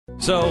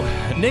So,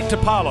 Nick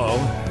DiPaolo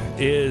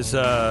is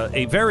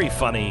a very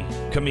funny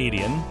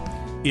comedian.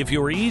 If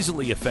you were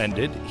easily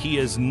offended, he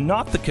is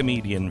not the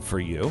comedian for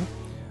you.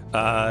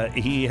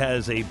 He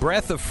has a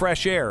breath of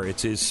fresh air.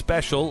 It's his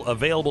special,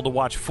 available to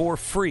watch for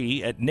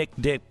free at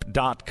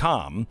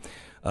nickdip.com.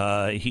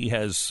 He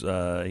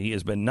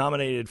has been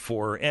nominated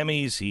for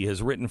Emmys. He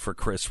has written for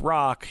Chris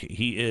Rock.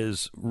 He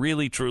is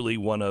really, truly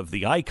one of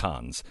the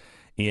icons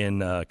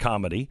in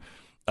comedy.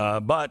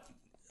 But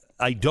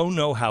I don't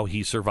know how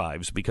he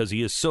survives because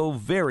he is so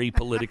very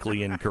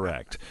politically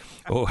incorrect.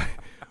 Oh,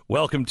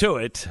 welcome to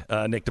it,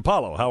 Nick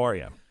DiPaolo. How are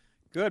you?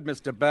 Good,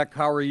 Mr. Beck.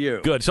 How are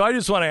you? Good. So I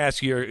just want to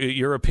ask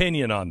your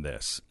opinion on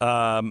this.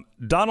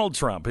 Donald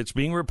Trump, it's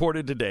being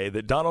reported today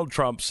that Donald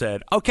Trump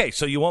said, okay,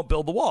 so you won't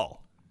build the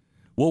wall.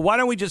 Well, why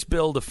don't we just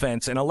build a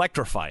fence and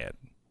electrify it?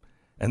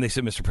 And they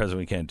said, Mr. President,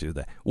 we can't do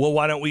that. Well,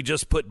 why don't we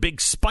just put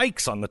big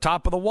spikes on the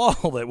top of the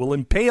wall that will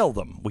impale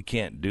them? We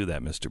can't do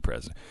that, Mr.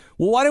 President.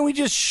 Well, why don't we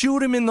just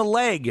shoot them in the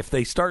leg if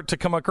they start to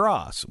come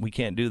across? We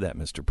can't do that,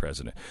 Mr.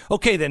 President.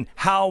 Okay, then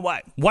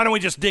why don't we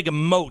just dig a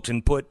moat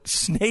and put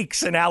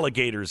snakes and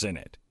alligators in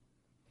it?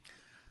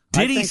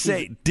 Did he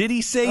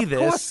say this?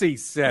 Of course he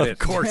said it. Of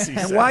course he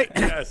said it.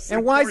 Yes,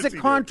 and why is it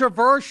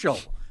controversial?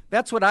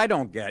 That's what I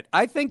don't get.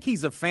 I think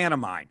he's a fan of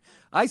mine.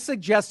 I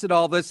suggested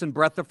all this in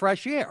Breath of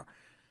Fresh Air.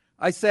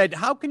 I said,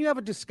 how can you have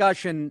a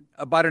discussion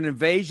about an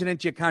invasion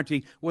into your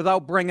country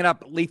without bringing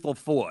up lethal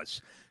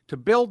force? To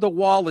build a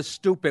wall is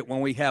stupid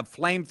when we have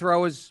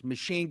flamethrowers,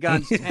 machine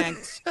guns,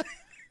 tanks.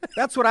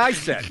 That's what I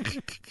said.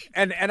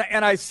 And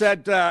I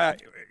said,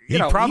 he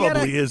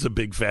probably is a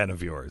big fan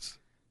of yours.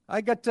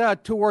 I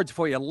got two words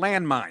for you: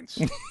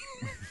 landmines.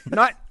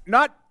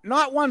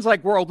 Not ones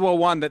like World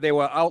War I that they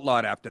were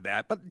outlawed after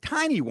that, but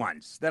tiny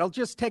ones that'll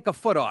just take a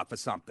foot off or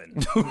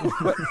something.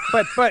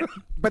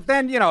 but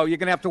then you're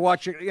gonna have to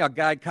watch a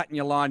guy cutting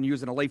your lawn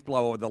using a leaf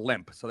blower with a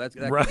limp. So that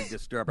right. can be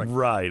disturbing.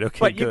 Right. Okay.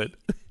 But good.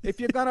 If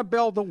you're gonna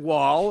build a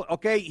wall,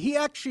 okay, he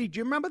actually. Do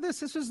you remember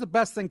this? This was the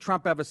best thing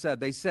Trump ever said.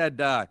 They said,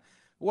 the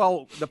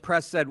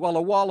press said, well,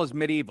 a wall is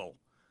medieval.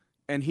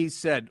 And he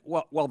said,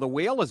 well, the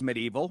wheel is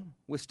medieval.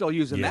 We're still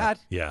using that.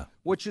 Yeah.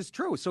 Which is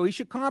true. So he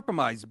should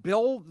compromise.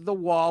 Build the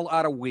wall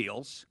out of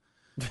wheels.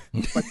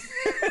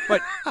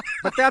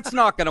 But that's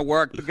not going to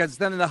work because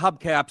then the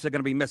hubcaps are going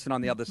to be missing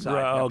on the other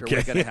side.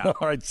 Okay. All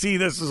right. See,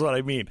 this is what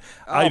I mean.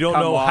 Oh, I don't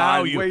know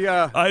how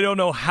I don't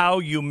know how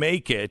you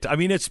make it. I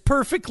mean, it's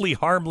perfectly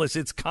harmless.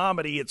 It's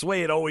comedy. It's the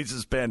way it always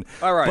has been.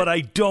 All right. But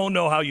I don't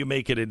know how you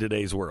make it in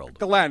today's world.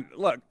 Glenn,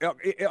 look.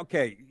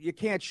 Okay, you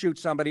can't shoot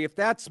somebody if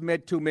that's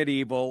too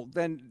medieval.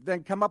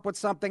 Then come up with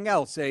something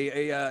else.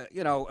 A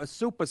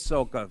super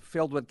soaker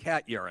filled with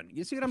cat urine.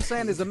 You see what I'm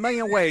saying? There's a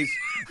million ways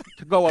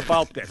to go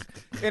about this.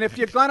 And if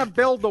you're gonna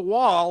build the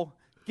wall,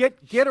 get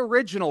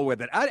original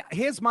with it.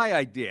 Here's my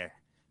idea: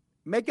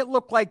 make it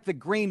look like the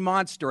Green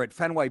Monster at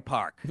Fenway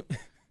Park.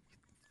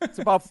 It's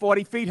about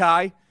 40 feet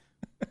high.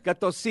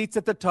 Got those seats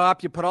at the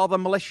top. You put all the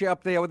militia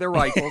up there with their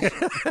rifles.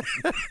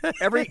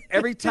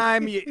 every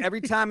time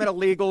an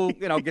illegal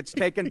gets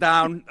taken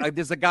down,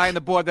 there's a guy on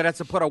the board that has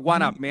to put a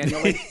 1 up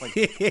manually.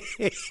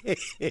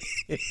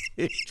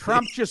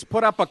 Trump just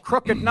put up a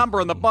crooked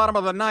number on the bottom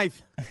of the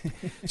knife.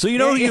 So you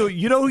know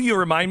who you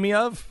remind me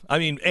of? I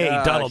mean,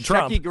 Donald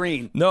Trump. Shecky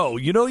Green. No,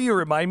 you know who you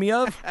remind me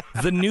of?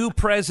 The new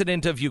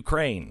president of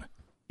Ukraine.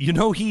 You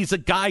know, he's a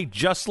guy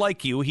just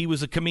like you. He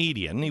was a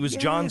comedian. He was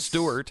Jon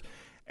Stewart.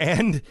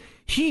 And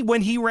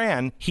when he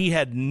ran, he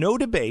had no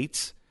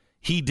debates.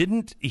 He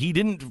didn't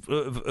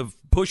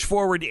push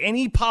forward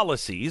any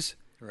policies.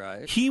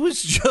 Right. He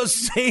was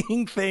just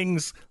saying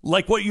things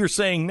like what you're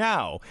saying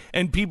now.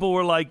 And people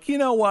were like, you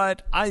know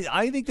what?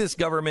 I think this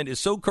government is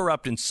so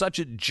corrupt and such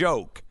a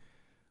joke.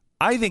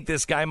 I think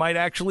this guy might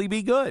actually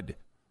be good.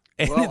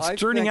 And it's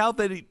turning out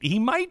that he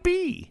might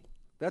be.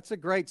 That's a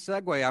great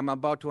segue. I'm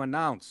about to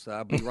announce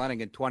I'll be running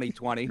in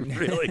 2020.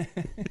 Really?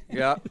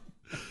 Yeah.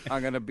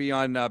 I'm going to be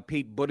on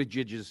Pete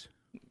Buttigieg's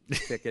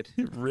ticket.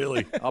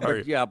 Really?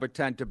 I'll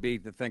pretend to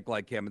think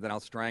like him, and then I'll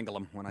strangle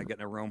him when I get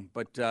in a room.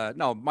 But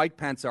no, Mike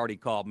Pence already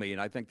called me,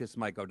 and I think this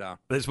might go down.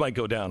 This might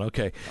go down,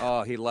 okay.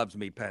 Oh, he loves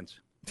me, Pence.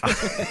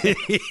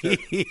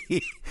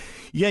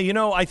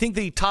 Yeah, I think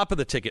the top of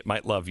the ticket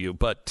might love you,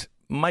 but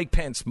Mike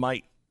Pence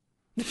might.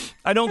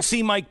 I don't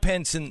see Mike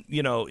Pence in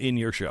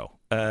your show,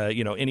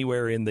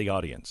 anywhere in the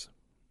audience.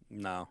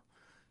 No.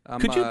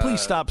 Could you please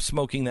stop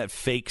smoking that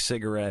fake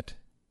cigarette?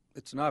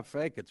 It's not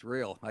fake. It's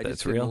real. I That's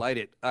just didn't light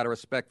it out of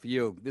respect for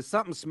you. There's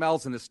something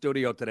smells in the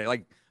studio today,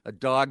 like a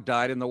dog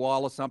died in the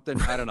wall or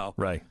something. I don't know.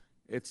 Right.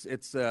 It's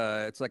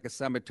like a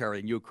cemetery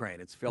in Ukraine.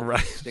 It's filled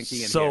with stinky in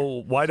here.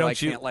 So why don't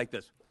you? I can't light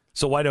this.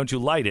 So why don't you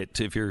light it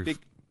if you're?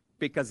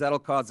 Because that'll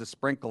cause the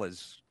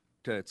sprinklers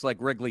to. It's like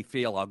Wrigley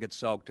Field. I'll get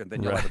soaked, and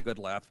then you'll have a good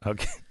laugh.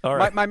 Okay. All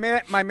right. My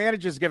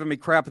manager's giving me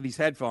crap with these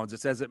headphones. It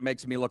says it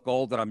makes me look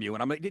older than you,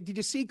 and I'm like, did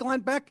you see Glenn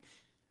Beck?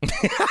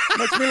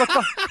 Makes me look.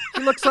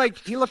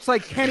 He looks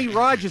like Kenny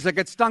Rogers that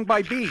gets stung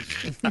by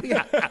bees. What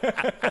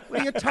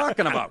are you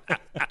talking about?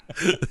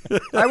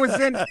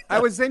 I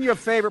was in your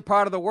favorite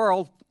part of the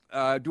world.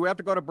 Do we have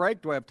to go to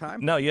break? Do I have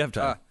time? No, you have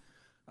time.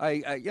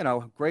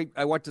 Great.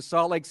 I went to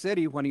Salt Lake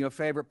City, one of your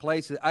favorite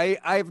places.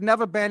 I've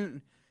never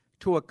been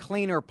to a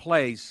cleaner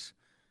place.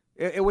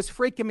 It was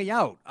freaking me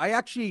out.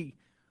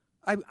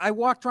 I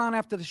walked around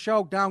after the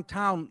show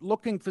downtown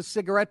looking for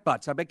cigarette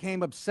butts. I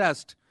became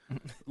obsessed.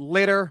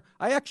 Litter.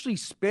 I actually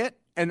spit.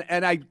 And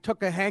I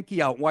took a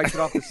hanky out and wiped it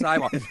off the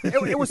sidewalk.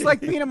 It was like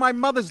being in my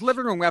mother's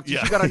living room after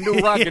she got a new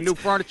rug and new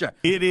furniture.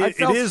 I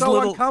felt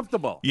so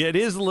uncomfortable. Yeah, it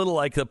is a little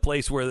like the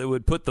place where they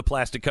would put the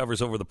plastic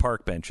covers over the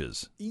park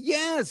benches.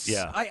 Yes.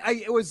 Yeah.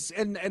 It was,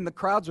 and the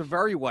crowds were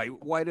very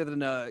whiter than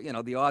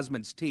the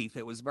Osmond's teeth.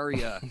 It was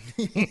very,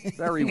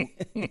 very.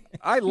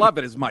 I love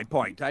it. Is my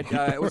point.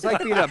 It was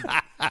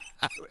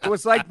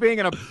like being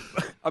in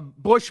a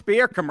Busch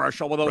beer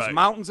commercial with those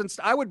mountains and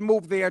stuff. I would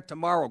move there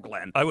tomorrow,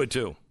 Glenn. I would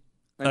too.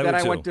 And then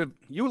I went to.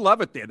 You love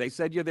it there. They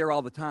said you're there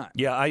all the time.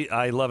 Yeah,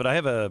 I love it. I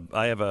have a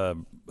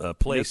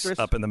place Mistress?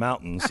 up in the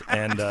mountains,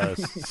 and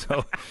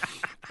so.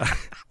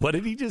 What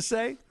did he just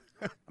say?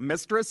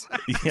 Mistress?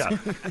 Yeah.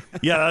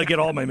 I get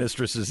all my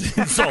mistresses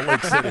in Salt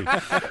Lake City.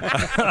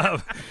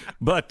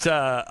 But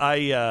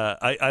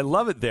I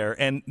love it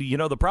there, and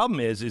the problem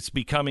is it's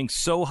becoming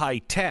so high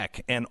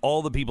tech, and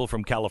all the people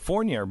from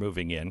California are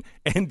moving in,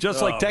 and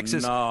just like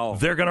Texas,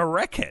 they're going to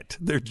wreck it.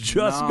 They're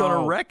just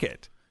going to wreck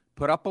it.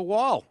 Put up a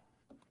wall.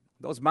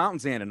 Those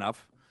mountains ain't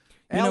enough.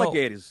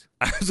 Alligators.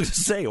 I was going to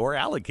say, or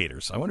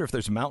alligators. I wonder if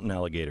there's mountain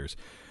alligators.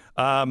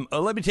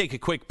 Let me take a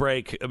quick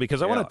break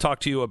because I want to talk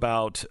to you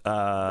about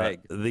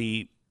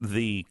the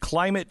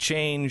climate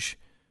change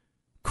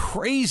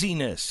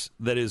craziness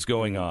that is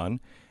going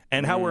on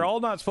and how we're all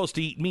not supposed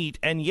to eat meat.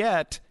 And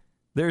yet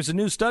there's a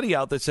new study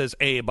out that says,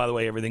 hey, by the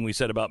way, everything we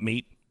said about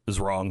meat is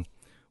wrong.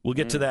 We'll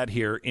get to that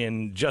here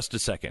in just a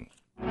second.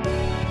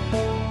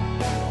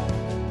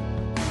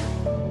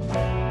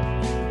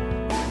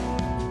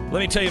 Let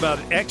me tell you about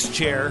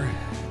X-Chair.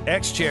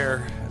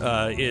 X-Chair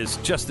is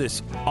just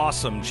this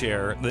awesome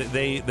chair.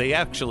 They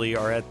actually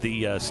are at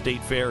the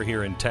State Fair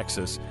here in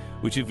Texas,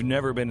 which if you've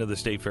never been to the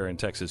State Fair in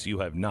Texas, you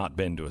have not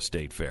been to a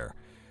state fair.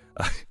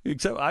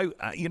 Except,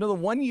 the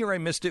one year I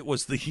missed it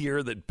was the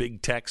year that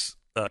Big Tex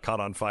caught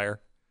on fire.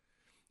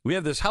 We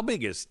have this, how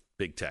big is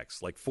Big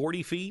Tex? Like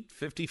 40 feet,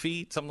 50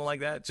 feet, something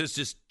like that? It's just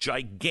this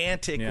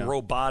gigantic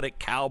robotic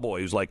cowboy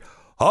who's like,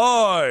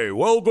 hi,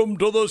 welcome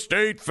to the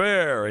State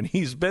Fair. And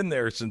he's been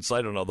there since,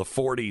 I don't know, the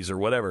 40s or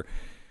whatever.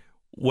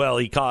 Well,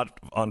 he caught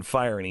on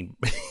fire, and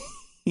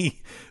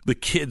the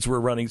kids were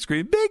running,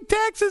 screaming, Big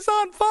Tex is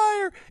on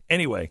fire.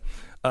 Anyway,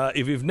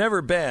 if you've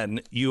never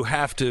been, you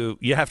have to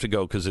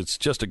go because it's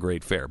just a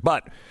great fair.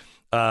 But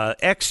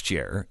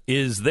X-Chair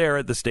is there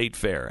at the State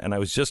Fair, and I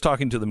was just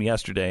talking to them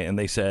yesterday, and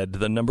they said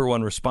the number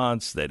one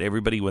response that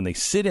everybody, when they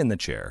sit in the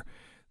chair,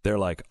 they're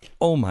like,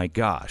 oh, my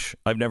gosh,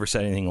 I've never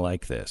said anything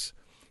like this.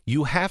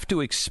 You have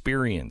to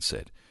experience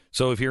it.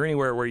 So if you're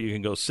anywhere where you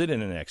can go sit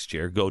in an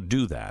X-Chair, go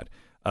do that.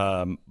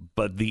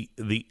 But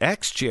the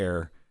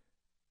X-Chair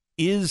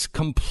is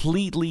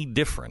completely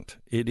different.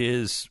 It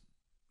is,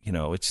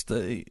 what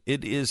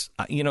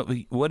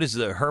is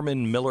the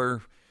Herman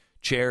Miller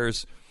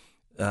chairs?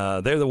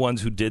 They're the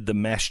ones who did the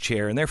mesh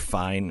chair, and they're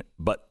fine.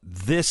 But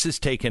this has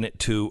taken it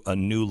to a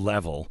new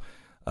level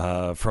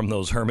from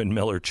those Herman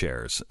Miller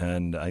chairs.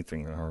 And I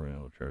think the Herman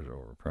Miller chairs are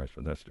overpriced,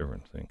 but that's a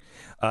different thing.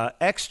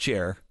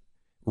 X-Chair,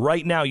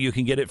 right now you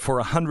can get it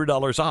for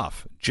 $100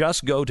 off.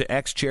 Just go to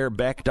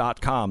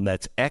xchairbeck.com.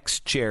 That's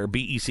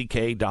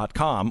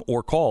xchairbeck.com,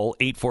 or call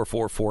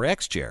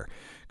 844-4XChair.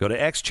 Go to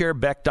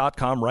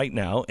xchairbeck.com right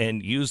now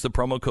and use the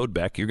promo code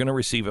Beck. You're going to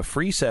receive a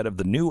free set of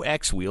the new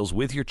X wheels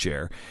with your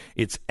chair.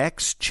 It's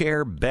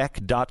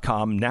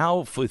xchairbeck.com.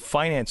 Now, with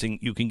financing,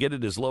 you can get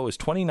it as low as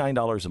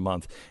 $29 a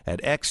month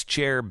at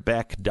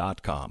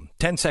xchairbeck.com.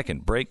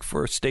 10-second break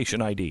for station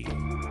ID.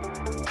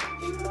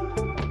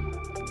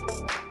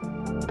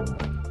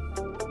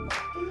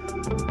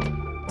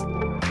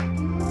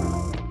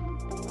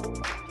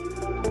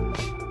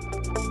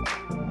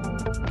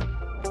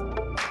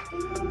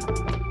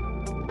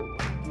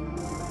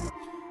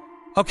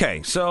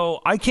 Okay, so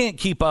I can't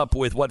keep up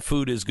with what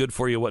food is good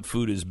for you, what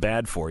food is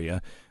bad for you.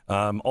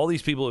 All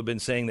these people have been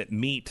saying that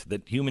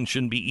humans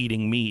shouldn't be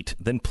eating meat.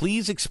 Then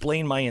please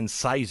explain my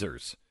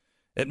incisors.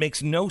 It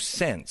makes no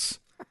sense.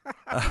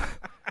 I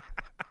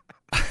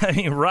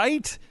mean,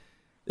 right?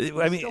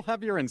 Still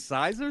have your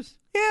incisors?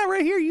 Yeah,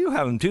 right here you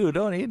have them too,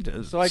 don't you?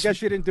 So I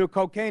guess you didn't do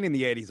cocaine in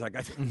the 80s, like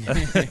I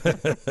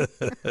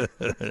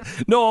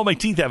No, all my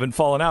teeth haven't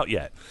fallen out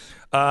yet.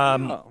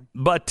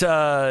 But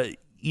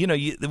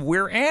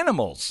we're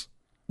animals.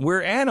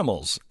 We're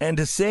animals. And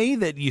to say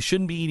that you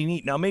shouldn't be eating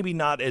meat, now maybe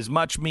not as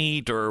much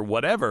meat or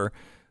whatever,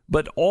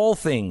 but all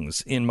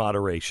things in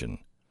moderation.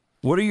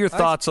 What are your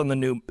thoughts on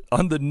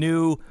the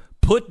new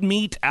put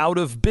meat out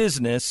of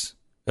business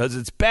because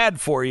it's bad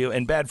for you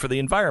and bad for the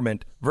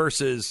environment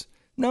versus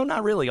no,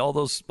 not really. All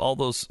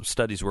those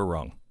studies were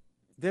wrong.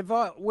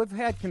 We've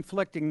had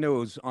conflicting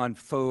news on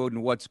food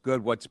and what's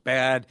good, what's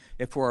bad.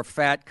 If we're a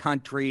fat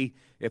country,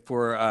 if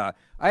we're,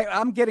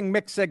 I'm getting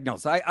mixed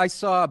signals. I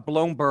saw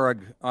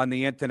Bloomberg on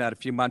the internet a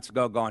few months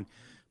ago going,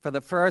 For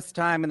the first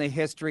time in the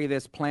history of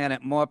this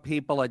planet, more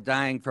people are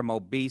dying from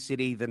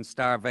obesity than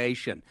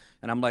starvation.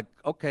 And I'm like,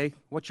 okay,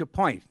 what's your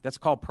point? That's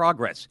called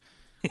progress.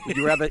 Would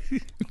you rather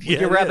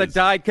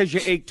die because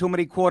you ate too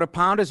many quarter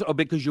pounders or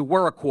because you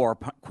were a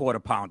quarter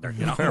pounder?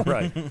 You know,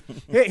 Right.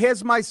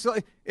 Here's my.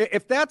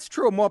 If that's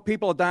true, more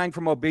people are dying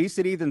from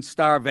obesity than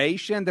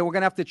starvation, then we're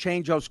gonna have to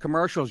change those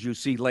commercials you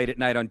see late at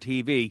night on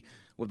TV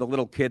with the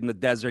little kid in the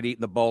desert eating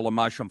the bowl of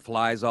mushroom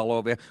flies all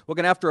over. We're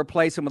going to have to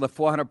replace him with a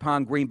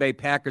 400-pound Green Bay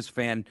Packers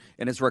fan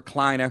in his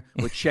recliner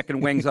with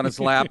chicken wings on his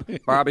lap,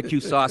 barbecue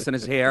sauce in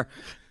his hair.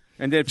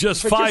 And if,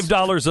 just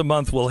 $5 a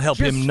month will help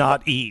him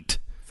not eat.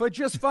 For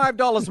just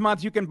 $5 a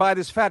month, you can buy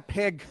this fat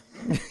pig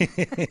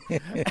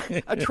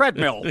a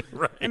treadmill.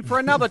 Right. And for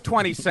another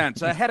 20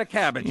 cents, a head of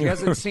cabbage. He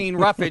hasn't seen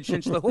roughage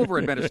since the Hoover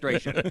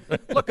administration.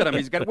 Look at him.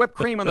 He's got whipped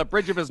cream on the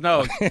bridge of his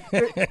nose.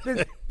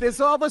 There's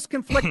all this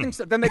conflicting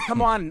stuff. Then they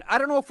come on. I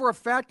don't know if we're a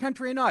fat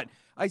country or not.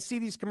 I see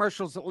these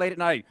commercials late at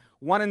night.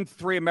 1 in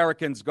 3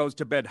 Americans goes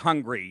to bed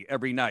hungry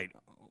every night.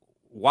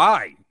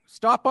 Why?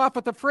 Stop off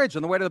at the fridge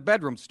on the way to the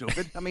bedroom,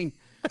 stupid. I mean...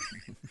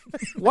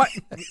 What?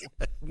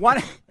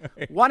 One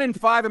in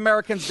 5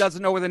 Americans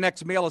doesn't know where the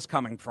next meal is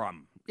coming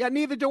from. Yeah,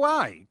 neither do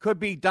I. Could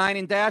be Dine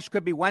and Dash,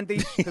 could be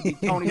Wendy's, could be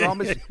Tony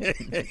Roma's.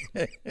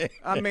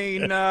 I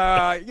mean,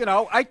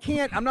 I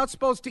can't. I'm not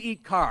supposed to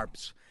eat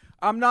carbs.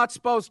 I'm not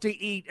supposed to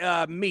eat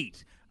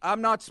meat.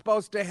 I'm not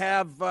supposed to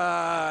have,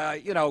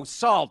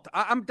 salt.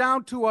 I'm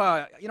down to,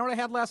 you know what I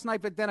had last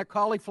night for dinner?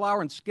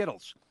 Cauliflower and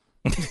Skittles.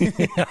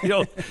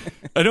 I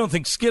don't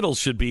think Skittles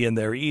should be in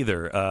there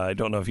either. I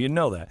don't know if you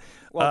know that.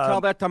 Well,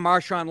 tell that to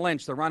Marshawn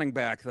Lynch, the running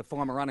back, the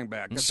former running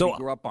back. That's what he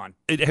grew up on.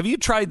 Have you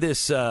tried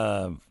this?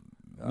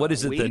 What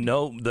is it? Weed?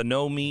 The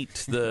no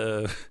meat.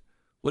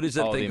 What is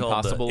that thing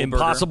called? Impossible The Burger?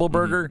 Impossible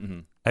Burger. Mm-hmm.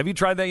 Have you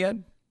tried that yet?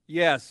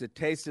 Yes, it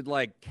tasted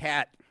like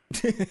cat.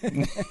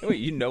 Wait,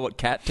 you know what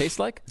cat tastes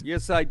like?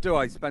 Yes, I do.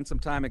 I spent some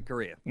time in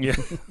Korea. Yeah.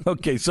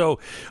 Okay. So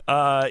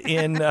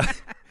did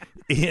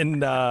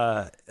you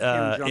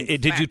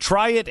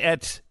try it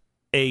at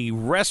a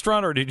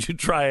restaurant or did you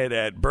try it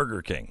at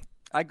Burger King?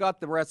 I got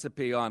the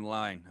recipe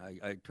online.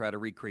 I try to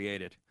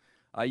recreate it.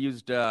 I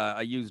used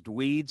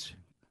weeds,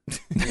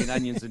 green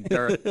onions, and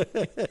dirt,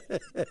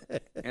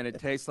 and it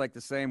tastes like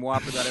the same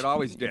Whopper that it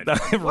always did.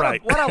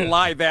 Right. What a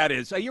lie that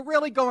is. Are you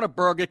really going to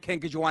Burger King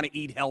because you want to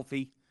eat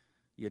healthy?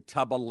 You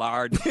tub of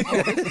lard.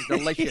 Oh, this is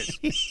delicious.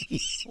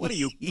 What are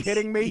you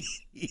kidding me?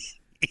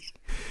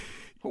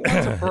 Who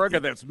wants a burger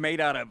that's made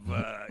out of,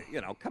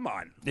 come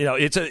on.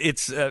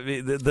 It's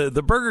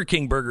the Burger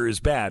King burger is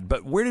bad,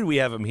 but where did we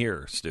have them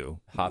here, Stu?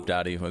 Hop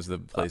Dottie was the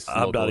place.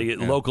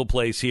 Local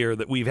place here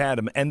that we've had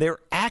them, and they're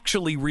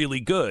actually really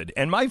good.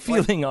 And my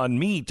feeling on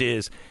meat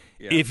is,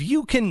 if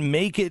you can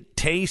make it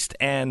taste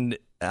and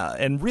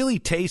really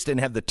taste and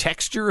have the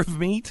texture of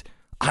meat,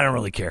 I don't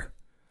really care.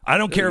 I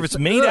don't care if it's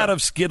made out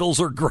of Skittles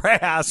or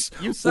grass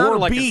You sound or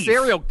like beef. a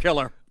serial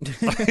killer.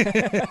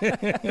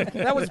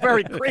 That was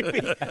very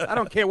creepy. I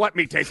don't care what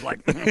meat tastes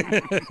like.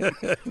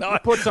 I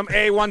put some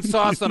A1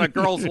 sauce on a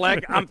girl's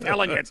leg. I'm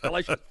telling you, it's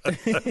delicious.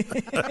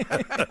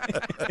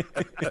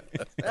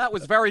 That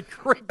was very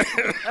creepy.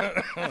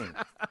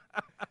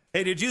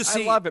 Hey, did you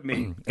see? I love it,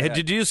 me.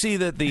 Did you see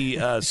that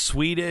the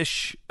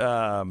Swedish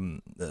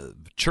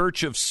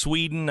Church of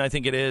Sweden, I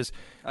think it is,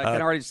 I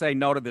can already say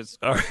no to this.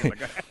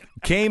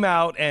 came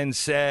out and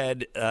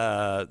said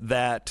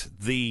that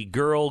the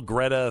girl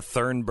Greta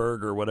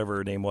Thunberg or whatever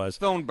her name was.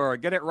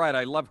 Thunberg, get it right.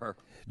 I love her.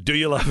 Do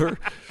you love her?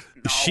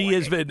 No, she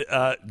has been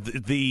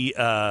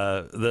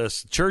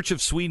the Church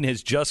of Sweden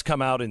has just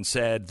come out and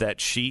said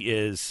that she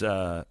is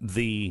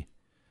the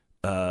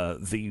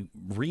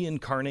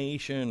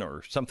reincarnation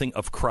or something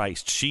of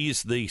Christ.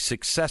 She's the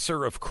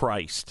successor of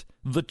Christ.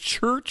 The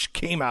church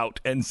came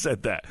out and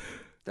said that.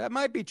 That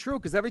might be true,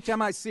 because every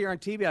time I see her on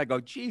TV, I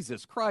go,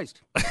 Jesus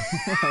Christ.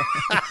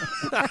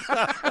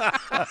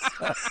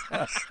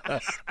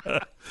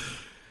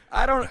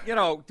 I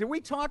don't, did we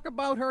talk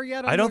about her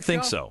yet? I don't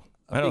think so.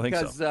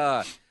 Because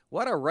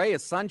what a ray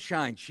of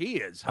sunshine she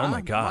is, huh? Oh,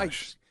 my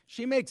gosh.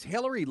 She makes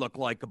Hillary look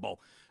likable.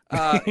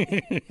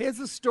 Here's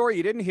a story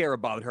you didn't hear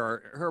about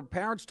her. Her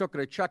parents took her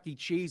to Chuck E.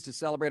 Cheese to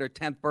celebrate her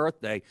 10th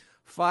birthday.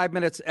 5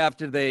 minutes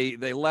after they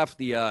left,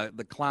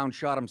 the clown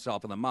shot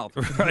himself in the mouth.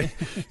 Right.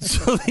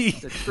 So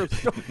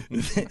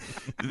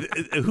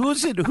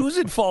who's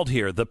at fault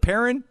here? The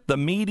parent, the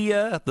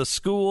media, the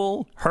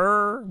school,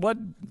 her? What?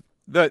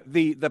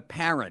 The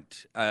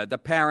parent, the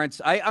parents.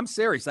 I'm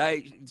serious.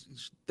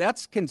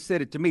 That's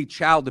considered to me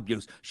child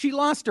abuse. She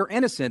lost her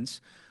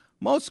innocence.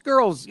 Most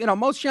girls,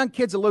 most young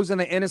kids are losing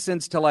their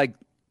innocence to like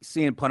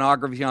seeing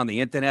pornography on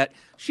the internet.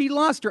 She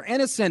lost her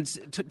innocence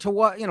to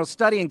what,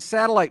 studying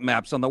satellite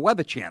maps on the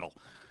Weather Channel.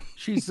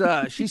 She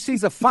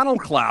sees a funnel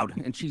cloud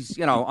and she's,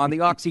 on the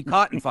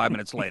Oxycontin 5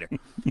 minutes later.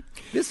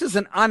 This is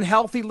an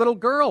unhealthy little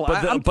girl.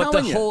 Isn't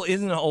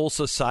the whole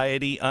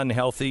society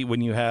unhealthy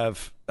when you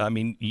have,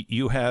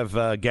 you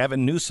have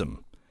Gavin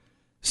Newsom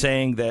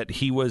saying that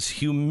he was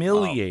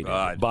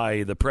humiliated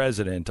by the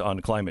president on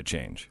climate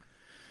change.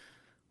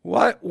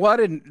 What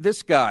in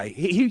this guy?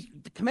 He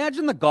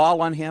imagine the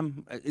gall on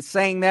him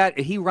saying that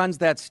he runs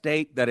that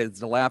state that is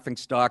the laughing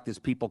stock. There's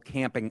people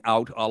camping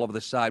out all over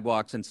the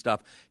sidewalks and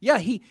stuff. Yeah,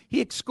 he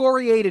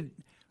excoriated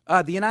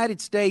the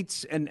United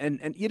States, and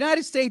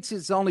United States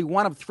is only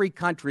one of 3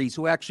 countries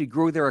who actually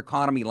grew their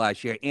economy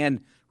last year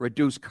and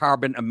reduced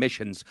carbon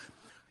emissions.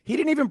 He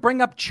didn't even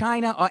bring up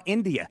China or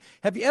India.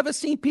 Have you ever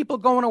seen people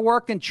going to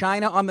work in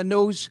China on the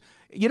news?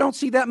 You don't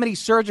see that many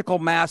surgical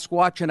masks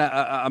watching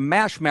a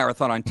MASH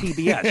marathon on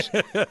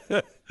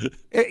TBS.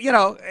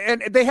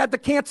 And they had to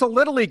cancel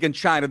Little League in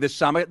China this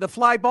summer. The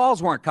fly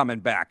balls weren't coming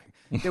back.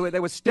 They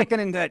were sticking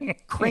in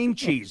that cream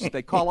cheese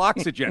they call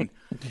oxygen.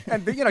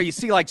 And, you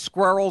see like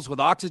squirrels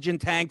with oxygen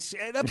tanks.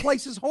 That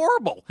place is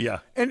horrible. Yeah.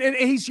 And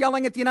he's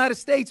yelling at the United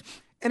States,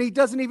 and he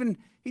doesn't even,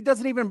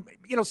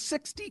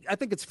 60, I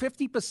think it's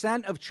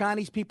 50% of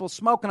Chinese people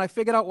smoke. And I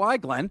figured out why,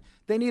 Glenn.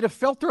 They need a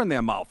filter in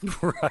their mouth.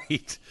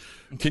 Right.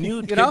 Can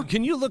you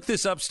can you look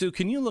this up, Stu?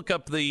 Can you look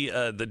up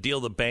the deal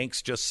the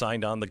banks just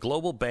signed on? The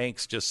global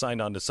banks just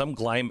signed on to some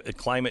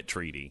climate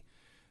treaty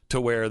to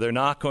where they're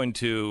not going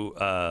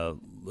to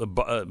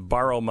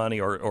borrow money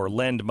or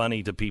lend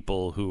money to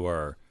people who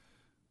are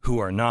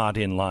not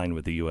in line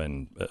with the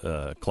UN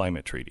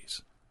climate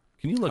treaties.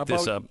 Can you look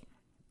this up?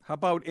 How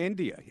about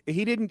India?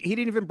 He didn't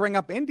even bring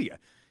up India.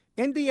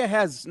 India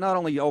has not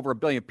only over 1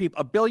 billion people,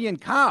 1 billion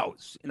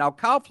cows. Now,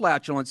 cow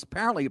flatulence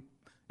apparently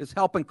is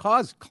helping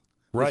cause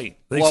right.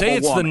 They say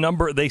it's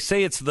warming. They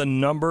say it's the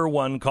number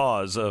one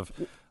cause of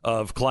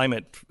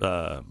climate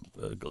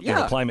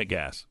climate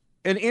gas.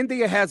 And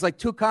India has like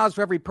 2 cows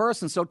for every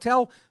person. So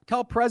tell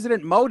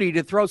President Modi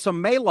to throw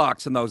some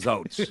Maalox in those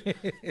oats.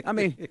 I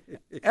mean,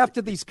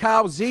 after these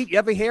cows eat, you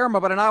ever hear them?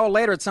 About an hour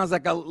later, it sounds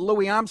like a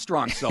Louis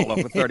Armstrong solo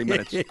for 30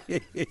 minutes.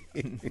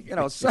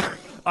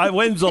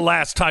 When's the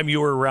last time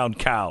you were around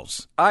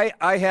cows? I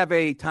have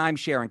a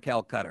timeshare in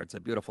Calcutta. It's a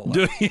beautiful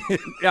life.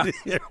 Yeah.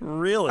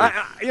 Really?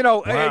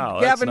 Wow,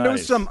 Gavin nice.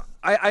 Newsom.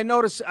 I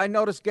noticed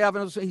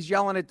Gavin. He's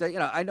yelling at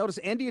I noticed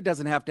India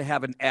doesn't have to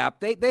have an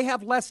app. They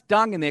have less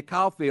dung in their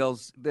cow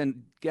fields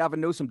than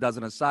Gavin Newsom does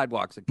on the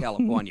sidewalks in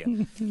California.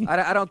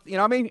 I don't.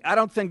 I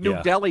don't think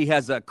New Delhi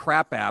has a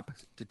crap app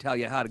to tell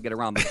you how to get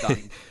around the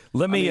dung.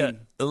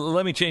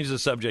 Let me change the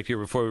subject here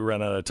before we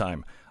run out of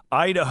time.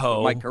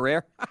 Idaho. My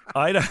career.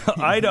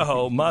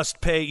 Idaho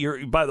must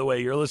pay. By the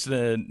way, you're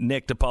listening to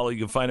Nick DiPaolo. You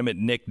can find him at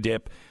Nick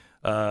Dip.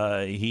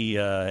 He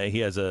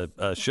has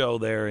a show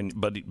there,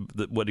 but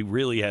what he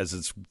really has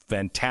is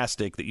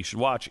fantastic that you should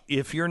watch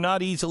if you're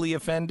not easily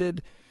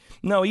offended.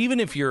 No, even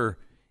if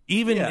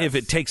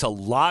it takes a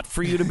lot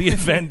for you to be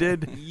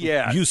offended,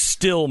 you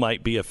still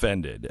might be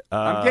offended.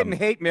 I'm getting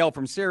hate mail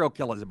from serial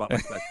killers about my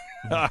stuff.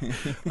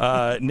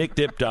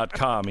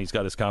 NickDip.com. He's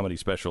got his comedy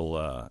special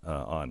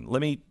on.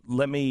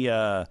 Let me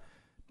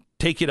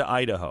take you to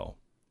Idaho.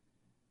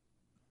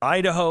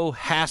 Idaho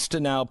has to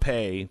now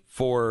pay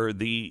for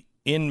the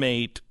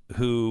inmate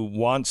who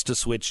wants to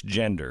switch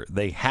gender.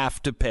 They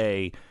have to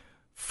pay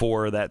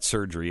for that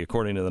surgery,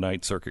 according to the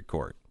Ninth Circuit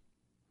Court.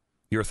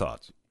 Your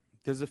thoughts?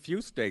 There's a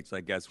few states,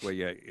 I guess, where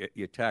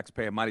your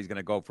taxpayer money is going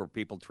to go for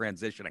people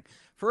transitioning.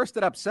 First,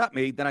 it upset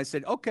me. Then I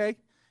said, okay,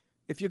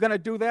 if you're going to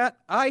do that,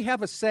 I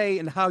have a say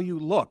in how you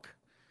look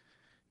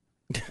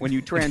when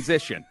you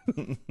transition.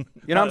 You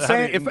know what I'm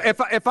saying?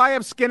 If I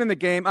have skin in the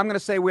game, I'm going to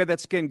say where that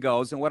skin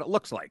goes and what it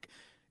looks like.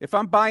 If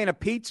I'm buying a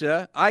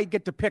pizza, I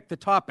get to pick the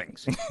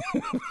toppings.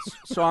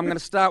 So I'm going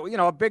to start with,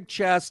 a big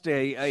chest,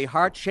 a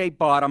heart-shaped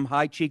bottom,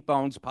 high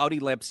cheekbones, pouty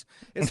lips.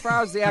 As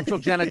far as the actual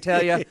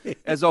genitalia,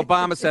 as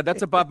Obama said,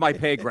 that's above my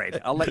pay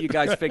grade. I'll let you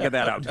guys figure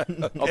that out.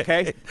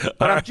 Okay?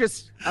 But I'm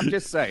just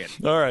saying.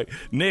 All right.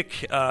 Nick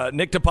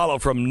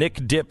DiPaolo from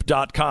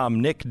nickdip.com,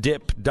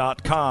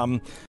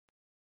 nickdip.com.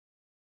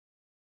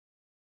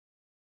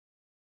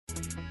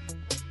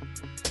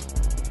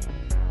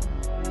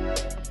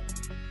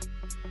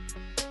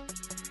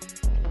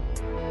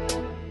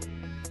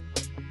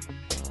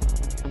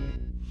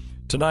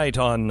 Tonight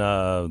on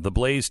the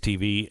Blaze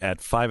TV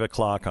at 5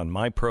 o'clock on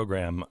my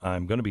program,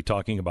 I'm going to be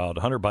talking about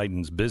Hunter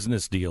Biden's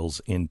business deals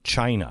in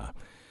China.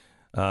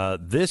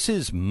 This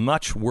is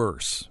much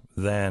worse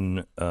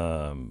than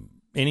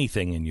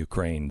anything in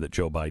Ukraine that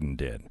Joe Biden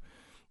did.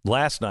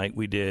 Last night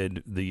we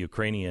did the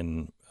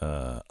Ukrainian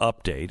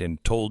update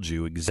and told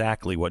you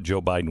exactly what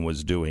Joe Biden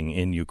was doing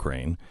in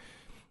Ukraine.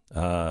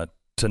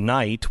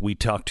 Tonight, we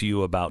talk to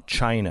you about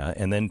China,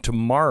 and then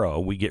tomorrow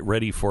we get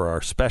ready for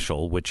our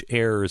special, which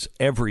airs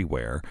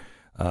everywhere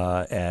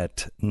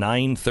at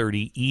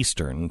 9:30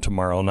 Eastern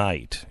tomorrow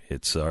night.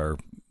 It's our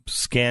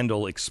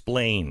Scandal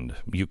Explained,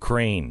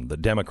 Ukraine, the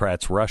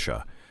Democrats,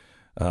 Russia.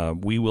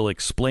 We will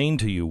explain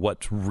to you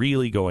what's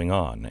really going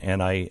on,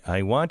 and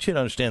I want you to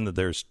understand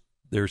that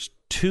there's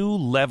 2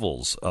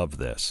 levels of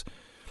this.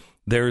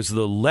 There's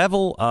the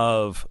level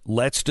of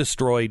let's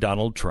destroy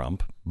Donald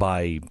Trump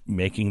by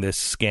making this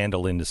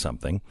scandal into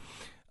something.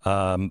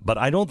 But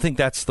I don't think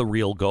that's the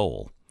real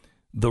goal.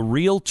 The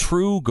real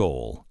true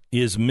goal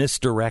is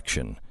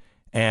misdirection.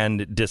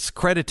 and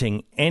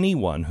discrediting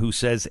anyone who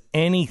says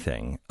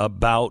anything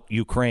about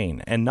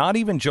Ukraine, and not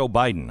even Joe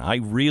Biden. I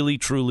really,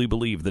 truly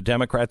believe the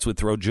Democrats would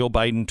throw Joe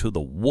Biden to the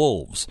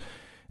wolves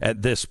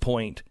at this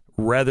point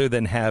rather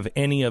than have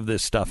any of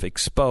this stuff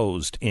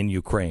exposed in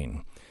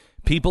Ukraine.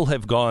 People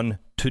have gone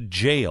to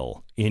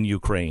jail in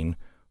Ukraine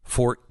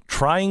for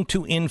trying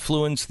to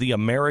influence the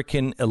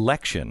American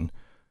election,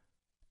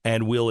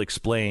 and we'll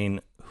explain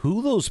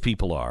who those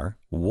people are,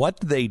 what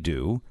they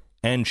do,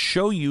 and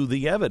show you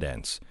the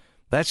evidence.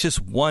 That's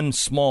just one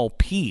small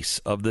piece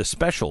of the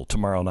special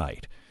tomorrow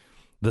night.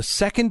 The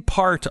second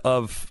part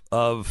of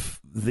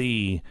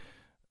the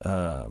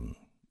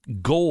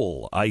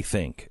goal, I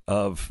think,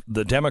 of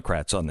the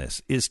Democrats on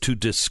this is to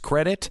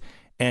discredit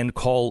and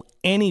call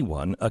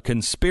anyone a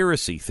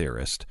conspiracy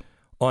theorist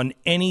on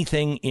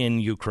anything in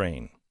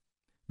Ukraine.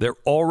 They're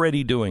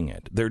already doing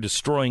it. They're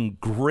destroying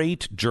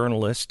great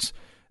journalists.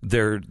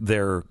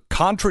 They're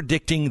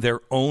contradicting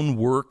their own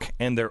work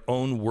and their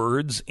own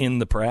words in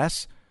the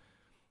press.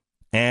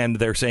 And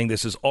they're saying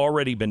this has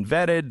already been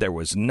vetted. There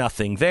was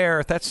nothing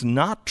there. That's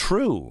not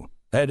true.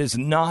 That is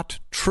not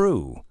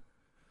true.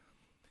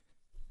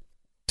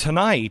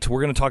 Tonight,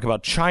 we're going to talk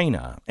about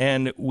China.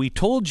 And we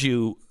told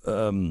you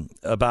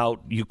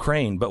about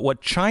Ukraine. But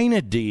what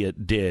China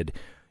did,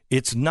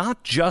 it's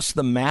not just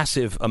the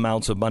massive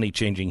amounts of money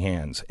changing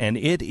hands. And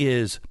it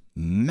is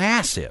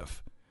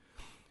massive.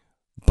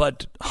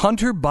 But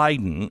Hunter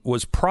Biden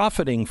was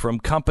profiting from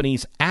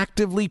companies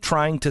actively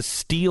trying to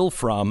steal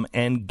from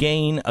and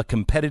gain a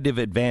competitive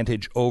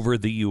advantage over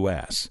the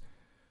U.S.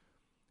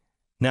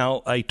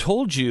 Now, I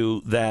told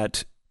you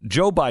that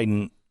Joe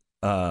Biden,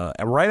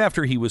 right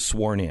after he was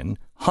sworn in,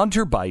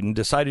 Hunter Biden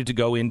decided to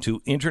go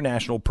into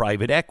international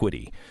private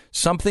equity,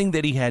 something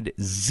that he had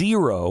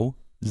zero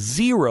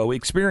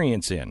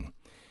experience in.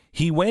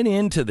 He went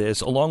into this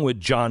along with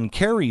John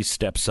Kerry's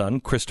stepson,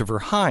 Christopher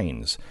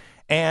Hines,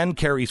 and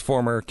Kerry's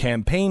former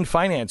campaign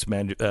finance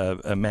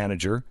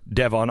manager,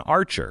 Devon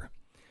Archer.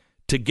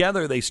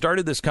 Together, they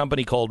started this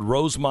company called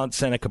Rosemont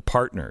Seneca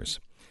Partners.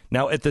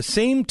 Now, at the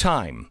same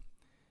time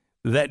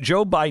that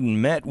Joe Biden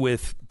met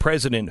with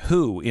President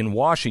Hu in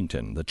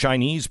Washington, the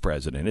Chinese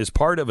president, as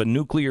part of a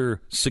nuclear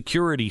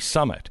security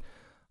summit,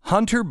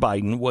 Hunter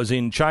Biden was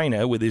in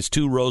China with his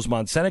two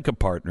Rosemont Seneca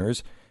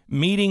partners,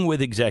 meeting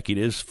with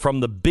executives from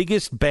the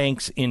biggest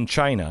banks in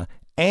China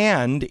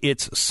and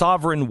its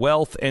sovereign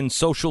wealth and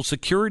social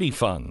security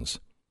funds.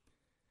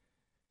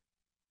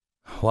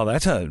 Well,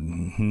 that's a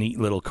neat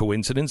little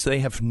coincidence. They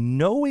have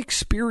no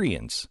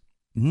experience,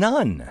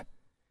 none.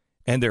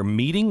 And they're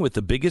meeting with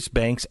the biggest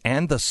banks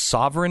and the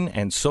sovereign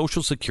and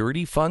social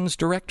security funds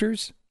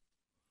directors.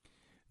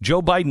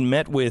 Joe Biden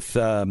met with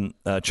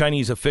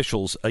Chinese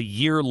officials a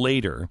year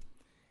later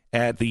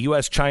at the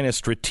U.S.-China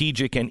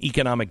Strategic and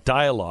Economic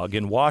Dialogue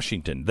in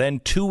Washington. Then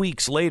 2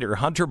 weeks later,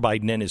 Hunter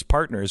Biden and his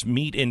partners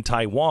meet in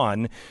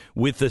Taiwan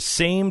with the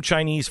same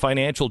Chinese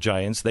financial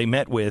giants they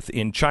met with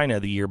in China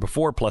the year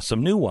before, plus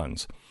some new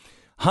ones.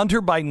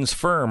 Hunter Biden's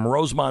firm,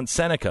 Rosemont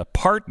Seneca,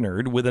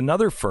 partnered with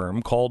another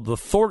firm called the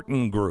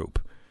Thornton Group.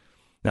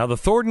 Now, the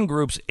Thornton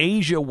Group's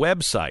Asia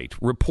website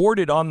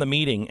reported on the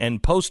meeting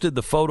and posted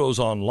the photos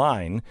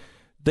online.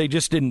 They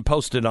just didn't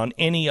post it on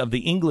any of the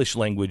English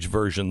language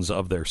versions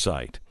of their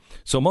site.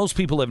 So most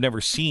people have never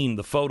seen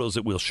the photos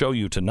that we'll show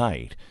you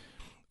tonight.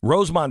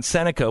 Rosemont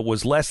Seneca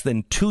was less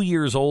than 2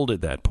 years old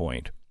at that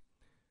point.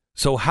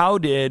 So how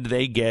did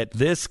they get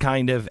this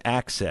kind of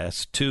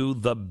access to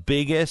the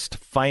biggest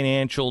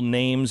financial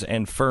names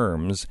and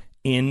firms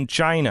in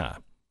China?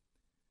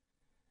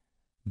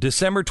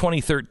 December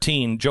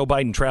 2013, Joe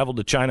Biden traveled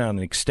to China on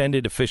an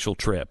extended official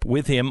trip.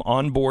 With him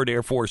on board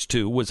Air Force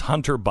Two was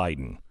Hunter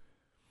Biden.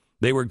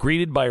 They were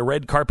greeted by a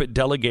red carpet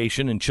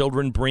delegation and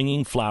children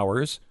bringing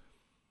flowers.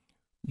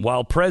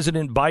 While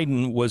President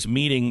Biden was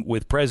meeting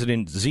with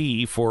President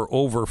Xi for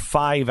over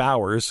 5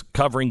 hours,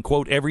 covering,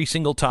 quote, every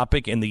single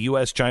topic in the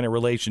U.S.-China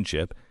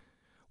relationship,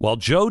 while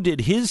Joe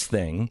did his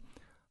thing,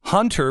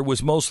 Hunter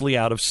was mostly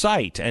out of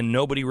sight and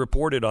nobody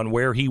reported on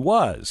where he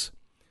was.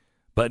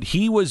 But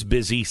he was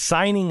busy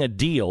signing a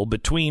deal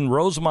between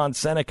Rosemont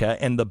Seneca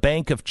and the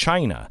Bank of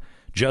China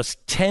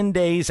just 10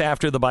 days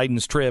after the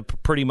Biden's trip,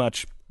 pretty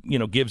much,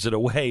 gives it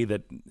away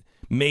that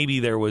maybe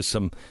there was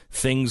some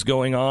things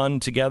going on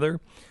together.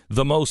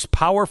 The most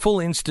powerful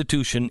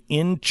institution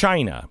in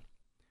China,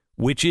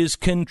 which is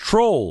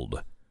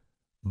controlled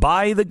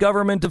by the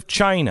government of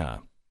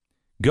China,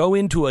 go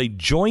into a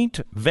joint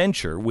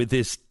venture with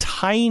this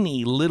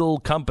tiny little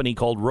company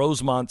called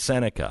Rosemont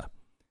Seneca.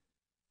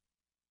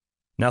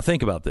 Now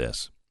think about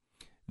this.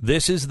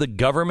 This is the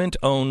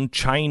government-owned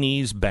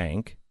Chinese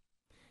bank.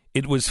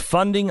 It was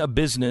funding a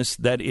business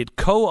that it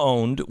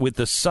co-owned with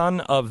the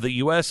son of the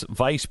U.S.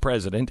 Vice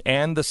President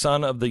and the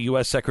son of the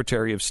U.S.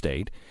 Secretary of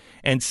State.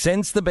 And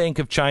since the Bank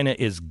of China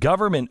is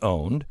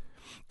government-owned,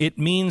 it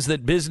means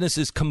that business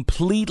is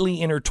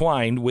completely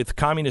intertwined with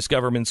communist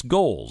government's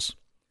goals.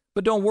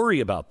 But don't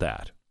worry about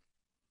that.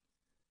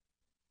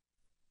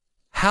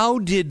 How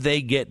did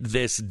they get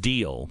this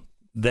deal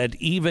that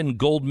even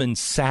Goldman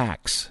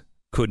Sachs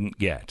couldn't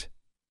get?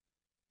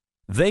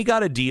 They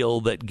got a deal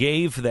that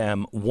gave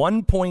them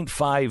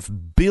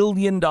 $1.5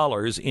 billion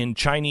in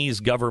Chinese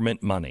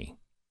government money.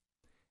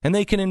 And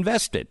they can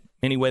invest it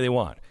any way they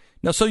want.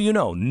 Now, so you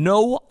know,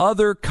 no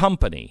other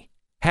company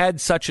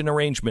had such an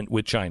arrangement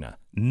with China.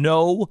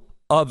 No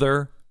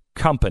other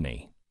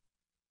company.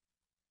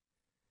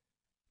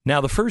 Now,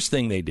 the first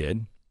thing they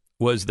did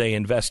was they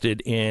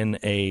invested in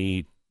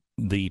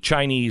the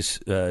Chinese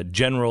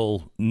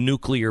General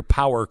Nuclear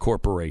Power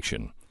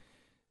Corporation.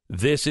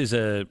 This is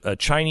a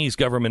Chinese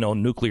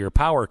government-owned nuclear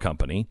power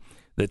company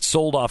that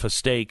sold off a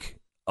stake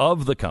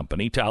of the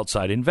company to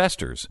outside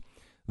investors.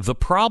 The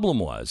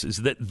problem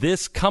is that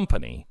this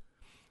company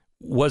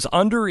was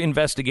under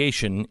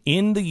investigation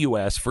in the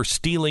U.S. for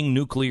stealing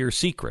nuclear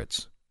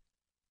secrets.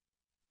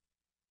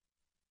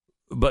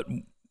 But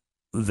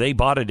they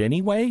bought it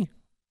anyway,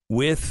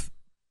 with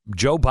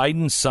Joe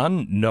Biden's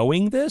son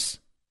knowing this?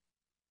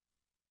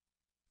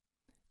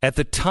 At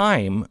the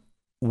time,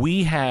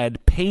 we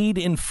had paid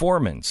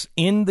informants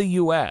in the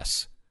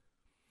U.S.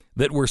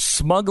 that were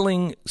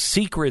smuggling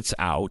secrets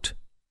out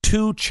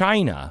to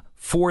China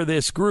for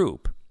this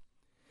group.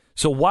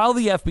 So while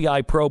the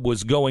FBI probe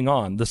was going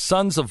on, the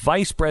sons of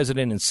Vice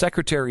President and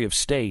Secretary of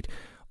State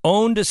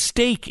owned a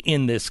stake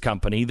in this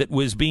company that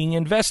was being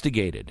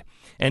investigated.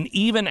 And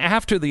even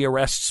after the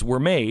arrests were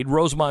made,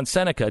 Rosemont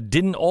Seneca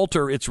didn't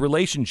alter its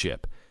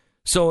relationship.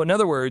 So in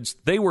other words,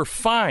 they were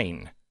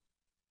fine.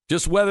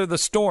 Just weather the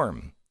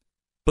storm.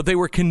 But they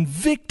were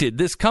convicted.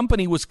 This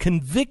company was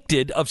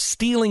convicted of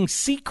stealing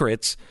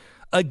secrets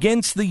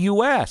against the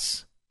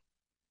U.S.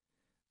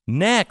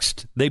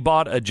 Next, they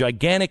bought a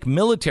gigantic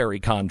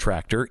military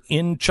contractor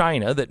in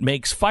China that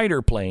makes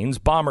fighter planes,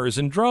 bombers,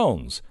 and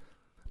drones.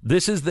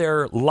 This is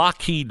their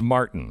Lockheed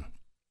Martin.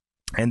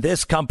 And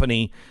this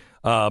company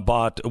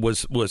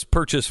was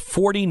purchased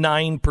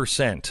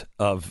 49%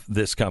 of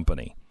this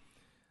company,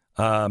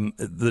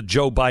 the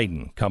Joe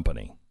Biden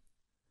company.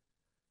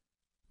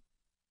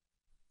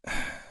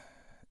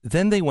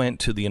 Then they went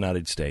to the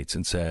United States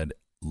and said,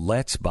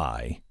 let's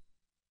buy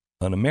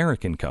an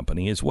American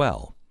company as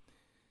well.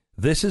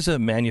 This is a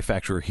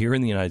manufacturer here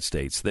in the United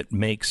States that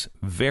makes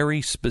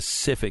very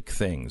specific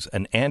things,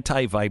 an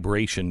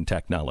anti-vibration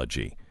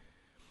technology.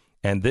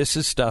 And this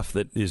is stuff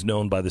that is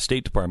known by the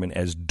State Department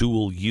as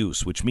dual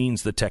use, which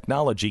means the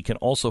technology can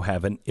also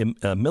have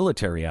a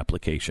military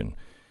application.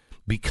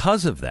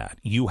 Because of that,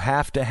 you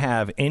have to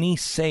have any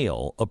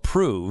sale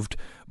approved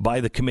by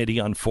the Committee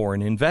on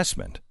Foreign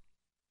Investment,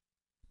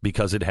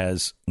 because it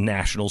has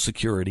national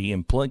security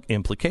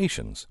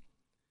implications.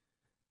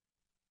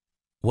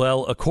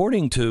 Well,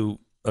 according to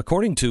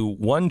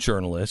one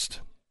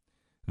journalist,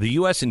 the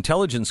U.S.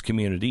 intelligence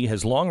community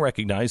has long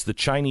recognized the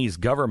Chinese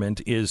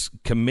government is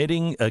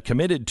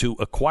committed to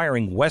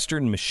acquiring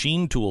Western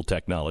machine tool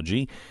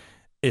technology,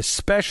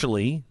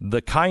 especially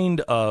the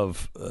kind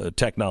of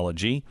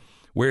technology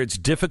where it's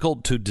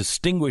difficult to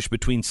distinguish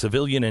between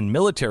civilian and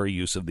military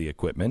use of the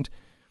equipment.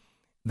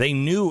 They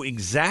knew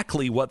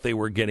exactly what they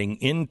were getting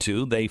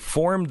into. They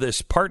formed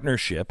this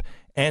partnership,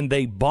 and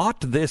they bought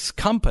this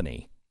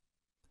company.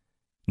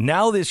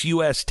 Now this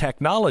U.S.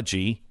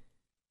 technology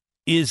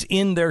is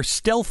in their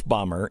stealth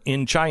bomber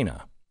in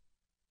China.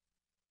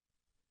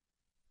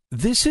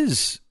 This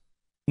is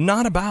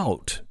not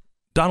about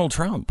Donald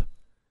Trump.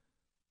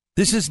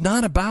 This is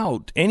not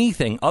about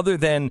anything other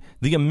than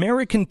the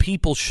American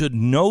people should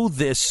know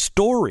this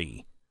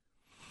story.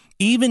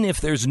 Even if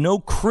there's no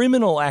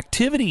criminal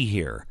activity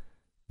here,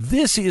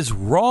 this is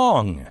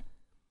wrong.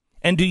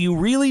 And do you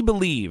really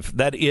believe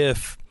that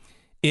if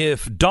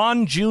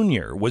Don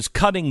Jr. was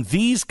cutting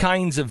these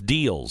kinds of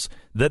deals,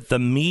 that the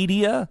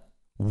media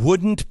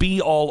wouldn't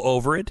be all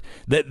over it,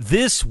 that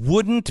this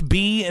wouldn't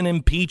be an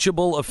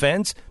impeachable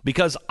offense?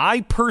 Because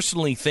I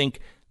personally think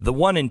the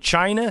one in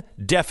China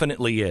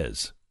definitely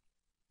is.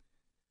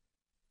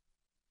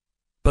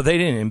 But they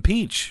didn't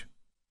impeach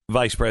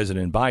Vice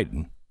President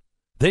Biden.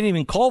 They didn't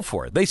even call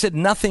for it. They said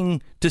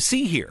nothing to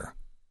see here.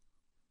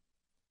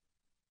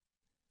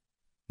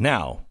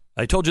 Now,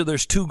 I told you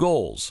there's two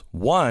goals.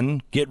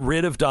 One, get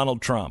rid of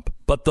Donald Trump.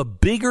 But the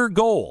bigger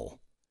goal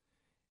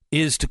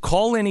is to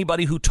call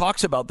anybody who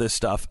talks about this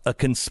stuff a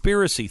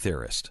conspiracy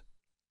theorist.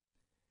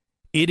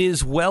 It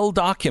is well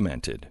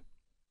documented.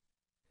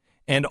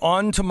 And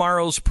on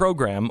tomorrow's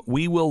program,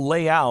 we will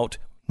lay out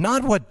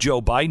not what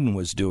Joe Biden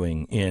was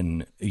doing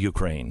in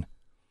Ukraine,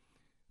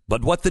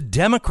 but what the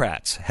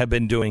Democrats have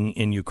been doing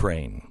in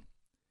Ukraine.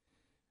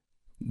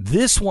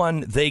 This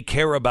one they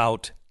care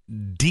about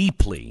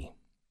deeply,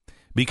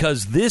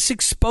 because this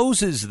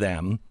exposes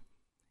them,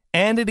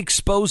 and it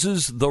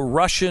exposes the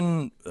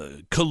Russian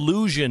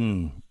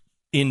collusion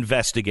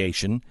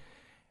investigation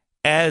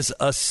as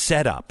a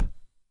setup.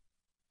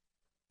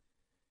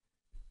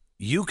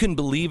 You can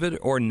believe it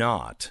or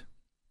not,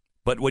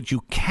 but what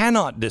you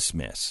cannot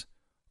dismiss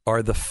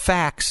are the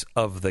facts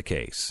of the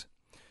case.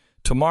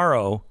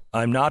 Tomorrow,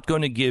 I'm not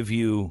going to give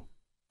you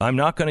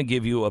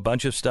a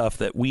bunch of stuff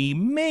that we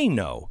may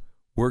know.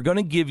 We're going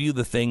to give you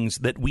the things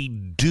that we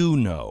do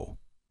know.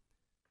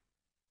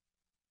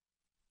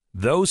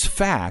 Those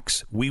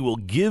facts we will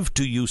give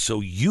to you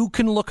so you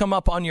can look them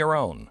up on your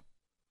own.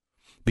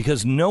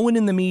 Because no one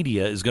in the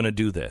media is going to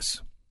do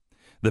this.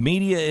 The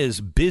media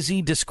is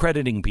busy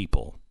discrediting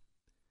people.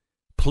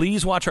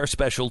 Please watch our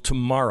special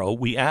tomorrow.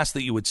 We ask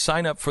that you would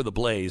sign up for the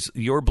Blaze.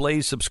 Your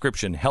Blaze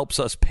subscription helps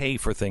us pay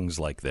for things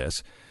like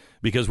this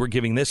because we're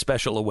giving this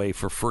special away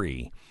for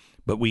free.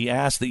 But we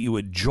ask that you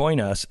would join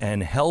us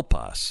and help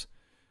us.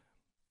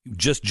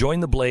 Just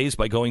join the Blaze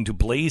by going to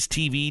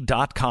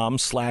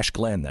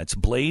blazetv.com/Glenn. That's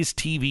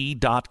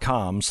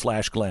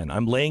blazetv.com/Glenn.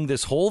 I'm laying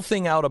this whole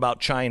thing out about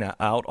China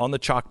out on the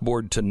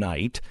chalkboard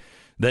tonight.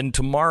 Then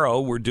tomorrow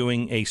we're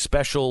doing a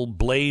special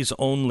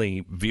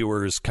Blaze-only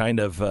viewers kind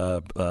of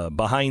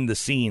behind the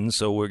scenes.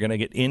 So we're going to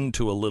get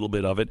into a little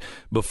bit of it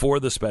before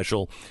the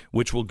special,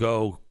 which will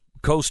go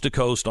coast to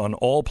coast on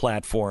all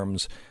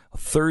platforms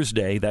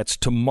Thursday. That's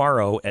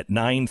tomorrow at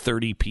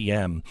 9:30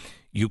 p.m.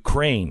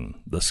 Ukraine,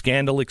 the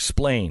scandal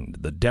explained,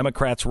 the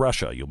Democrats'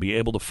 Russia. You'll be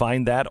able to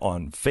find that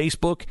on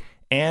Facebook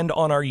and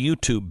on our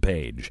YouTube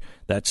page.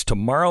 That's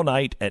tomorrow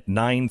night at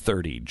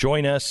 9:30.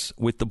 Join us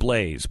with the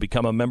Blaze.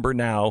 Become a member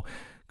now.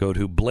 Go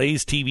to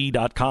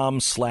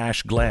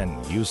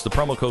blazetv.com/Glenn. Use the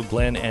promo code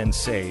Glenn and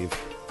save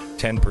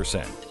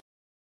 10%.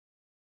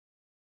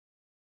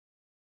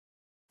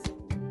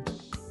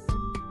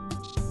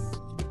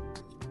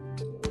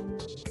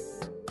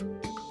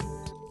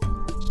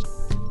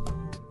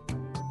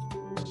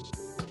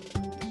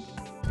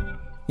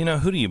 You know,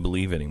 who do you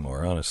believe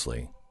anymore,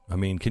 honestly? I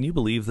mean, can you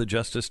believe the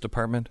Justice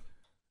Department?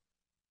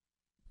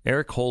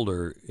 Eric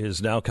Holder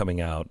is now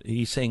coming out.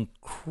 He's saying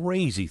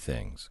crazy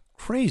things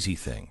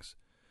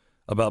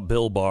about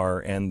Bill Barr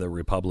and the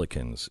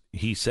Republicans.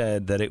 He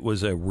said that it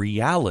was a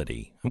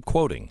reality, I'm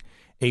quoting,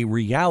 a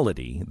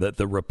reality that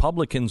the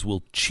Republicans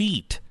will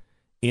cheat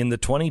in the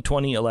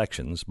 2020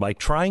 elections by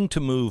trying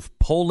to move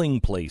polling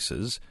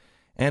places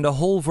and a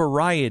whole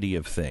variety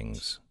of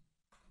things.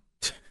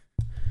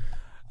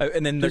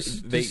 And then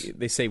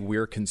they say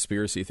we're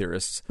conspiracy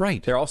theorists.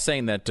 Right. They're all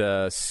saying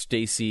that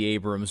Stacey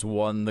Abrams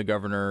won the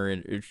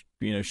governor.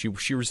 She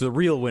was the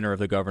real winner of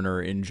the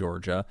governor in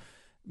Georgia.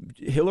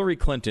 Hillary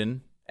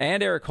Clinton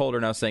and Eric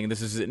Holder now saying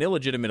this is an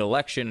illegitimate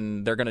election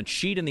and they're going to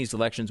cheat in these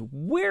elections.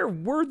 Where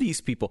were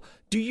these people?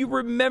 Do you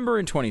remember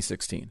in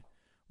 2016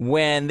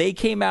 when they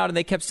came out and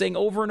they kept saying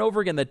over and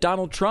over again that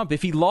Donald Trump,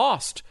 if he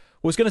lost,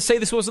 was going to say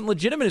this wasn't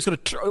legitimate, it's going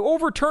to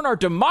overturn our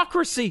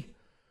democracy?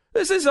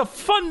 This is a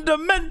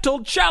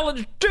fundamental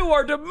challenge to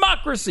our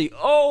democracy.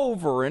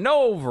 Over and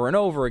over and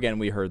over again,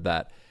 we heard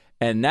that.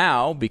 And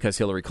now, because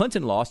Hillary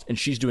Clinton lost and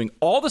she's doing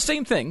all the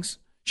same things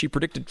she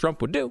predicted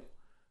Trump would do,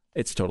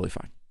 it's totally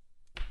fine.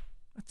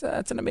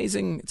 That's an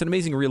amazing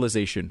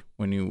realization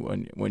when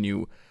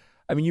you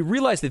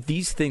realize that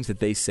these things that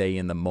they say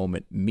in the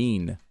moment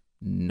mean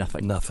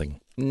nothing.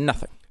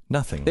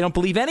 Nothing. They don't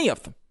believe any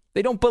of them.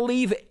 They don't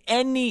believe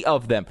any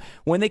of them.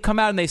 When they come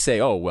out and they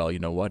say, oh, well, you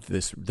know what,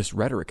 this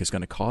rhetoric is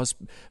going to cause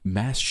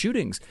mass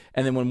shootings.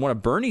 And then when one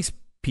of Bernie's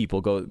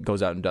people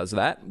goes out and does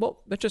that,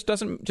 well, that just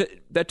doesn't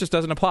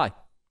apply.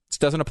 It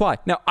doesn't apply.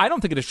 Now, I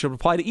don't think it should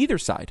apply to either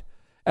side.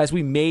 As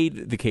we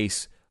made the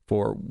case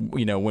for,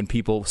 when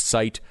people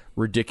cite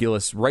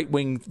ridiculous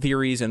right-wing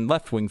theories and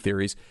left-wing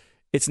theories,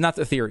 it's not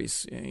the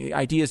theories.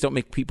 Ideas don't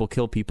make people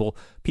kill people.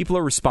 People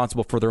are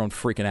responsible for their own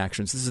freaking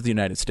actions. This is the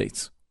United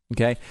States.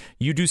 Okay,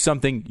 you do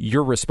something,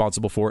 you're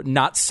responsible for it,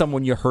 not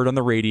someone you heard on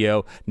the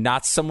radio,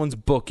 not someone's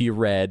book you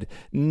read.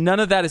 None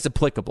of that is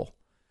applicable.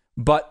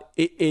 But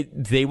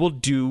they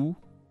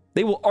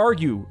will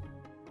argue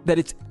that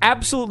it's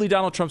absolutely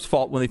Donald Trump's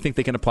fault when they think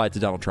they can apply it to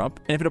Donald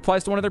Trump. And if it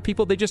applies to one of their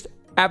people, they just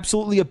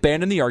absolutely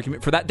abandon the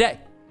argument for that day.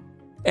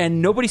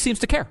 And nobody seems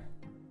to care.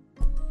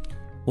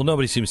 Well,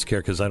 nobody seems to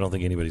care because I don't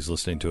think anybody's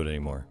listening to it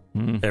anymore.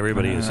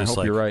 Everybody is just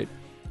like, you're right.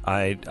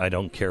 I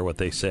don't care what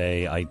they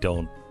say. I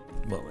don't.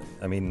 Well,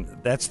 I mean,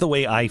 that's the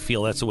way I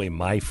feel. That's the way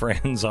my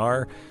friends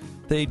are.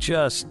 They're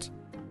just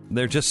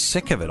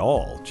sick of it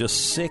all.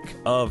 Just sick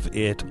of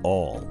it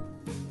all.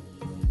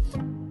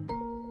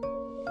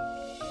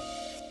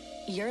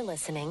 You're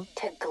listening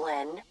to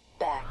Glenn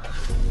Beck.